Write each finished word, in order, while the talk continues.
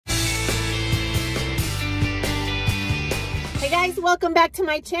guys, welcome back to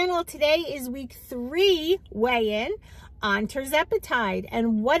my channel. Today is week 3 weigh-in on Tirzepatide,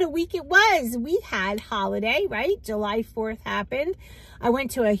 and what a week it was. We had holiday, right? July 4th happened. I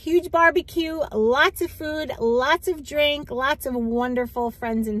went to a huge barbecue, lots of food, lots of drink, lots of wonderful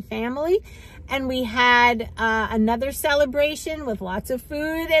friends and family, and we had another celebration with lots of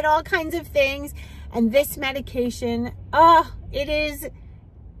food and all kinds of things. And this medication, oh, it is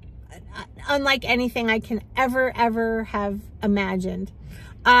unlike anything I can ever have imagined.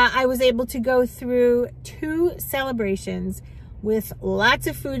 I was able to go through 2 celebrations with lots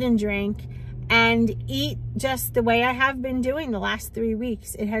of food and drink and eat just the way I have been doing the last 3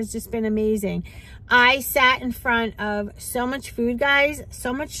 weeks. It has just been amazing. I sat in front of so much food, guys,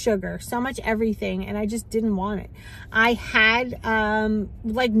 so much sugar, so much everything, and I just didn't want it. I had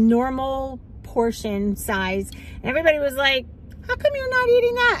like normal portion size, and everybody was like, how come you're not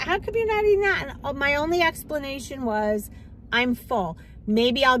eating that? How come you're not eating that? And my only explanation was, I'm full.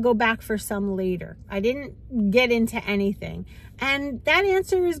 Maybe I'll go back for some later. I didn't get into anything. And that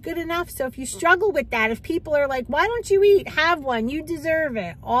answer is good enough. So if you struggle with that, if people are like, why don't you eat? Have one. You deserve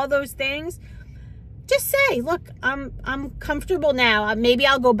it. All those things. Just say, look, I'm comfortable now. Maybe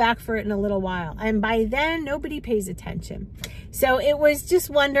I'll go back for it in a little while. And by then, nobody pays attention. So it was just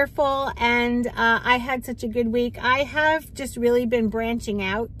wonderful, and I had such a good week. I have just really been branching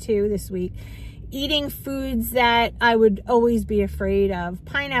out too this week, eating foods that I would always be afraid of.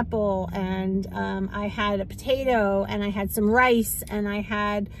 Pineapple, and I had a potato, and I had some rice, and I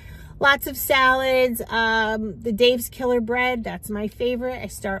had lots of salads. The Dave's Killer Bread, that's my favorite. I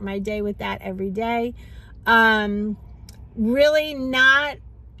start my day with that every day. Really not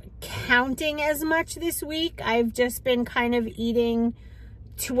counting as much this week. I've just been kind of eating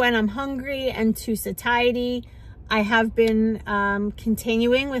to when I'm hungry and to satiety. I have been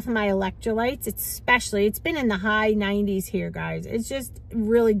continuing with my electrolytes, especially. It's been in the high 90s here, guys. It's just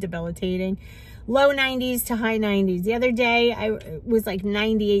really debilitating. Low 90s to high 90s. The other day, it was like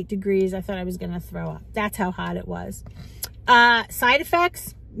 98 degrees. I thought I was going to throw up. That's how hot it was. Side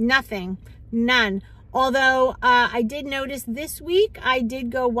effects? Nothing. None. Although I did notice this week, I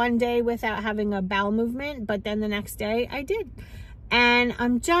did go one day without having a bowel movement, but then the next day I did. And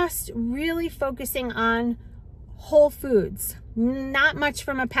I'm just really focusing on whole foods, not much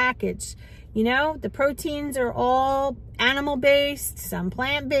from a package. You know, the proteins are all animal-based, some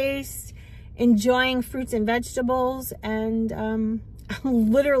plant-based, enjoying fruits and vegetables, and I'm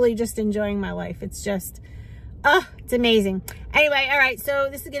literally just enjoying my life. It's just, it's amazing. Anyway, all right, so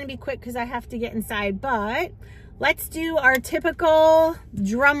this is going to be quick because I have to get inside, but let's do our typical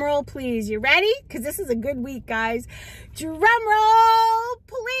drum roll, please. You ready? Because this is a good week, guys. Drum roll,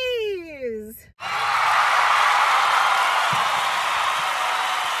 please.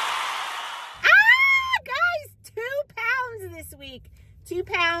 Guys, 2 pounds this week. 2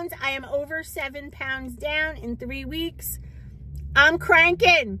 pounds. I am over 7 pounds down in 3 weeks. I'm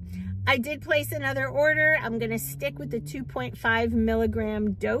cranking. I did place another order. I'm going to stick with the 2.5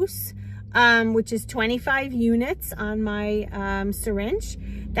 milligram dose, which is 25 units on my syringe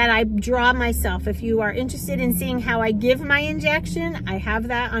that I draw myself. If you are interested in seeing how I give my injection, I have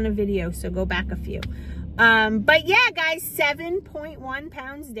that on a video, so go back a few. But yeah, guys, 7.1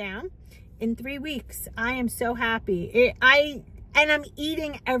 pounds down in 3 weeks. I am so happy. And I'm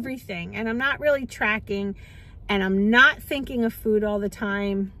eating everything, and I'm not really tracking, and I'm not thinking of food all the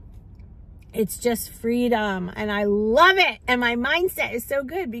time. It's just freedom, and I love it. And my mindset is so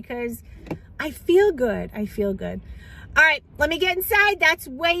good because I feel good. I feel good. All right, let me get inside. That's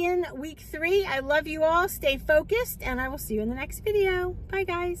weigh-in week 3. I love you all. Stay focused, and I will see you in the next video. Bye,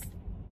 guys.